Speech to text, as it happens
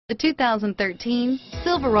The 2013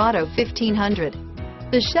 Silverado 1500.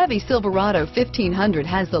 The Chevy Silverado 1500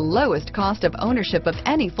 has the lowest cost of ownership of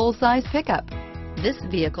any full-size pickup. This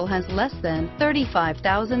vehicle has less than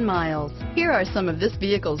 35,000 miles. Here are some of this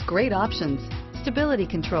vehicle's great options: stability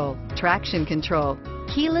control, traction control,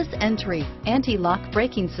 keyless entry, anti-lock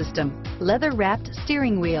braking system, leather-wrapped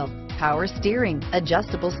steering wheel, power steering,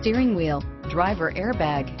 adjustable steering wheel, driver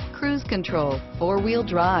airbag, cruise control, four-wheel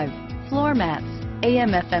drive, floor mats,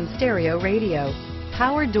 AM/FM stereo radio,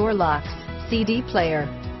 power door locks, CD player,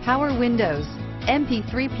 power windows,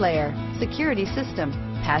 MP3 player, security system,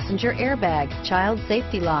 passenger airbag, child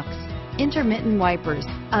safety locks, intermittent wipers.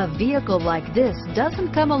 A vehicle like this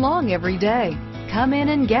doesn't come along every day. Come in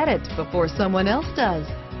and get it before someone else does.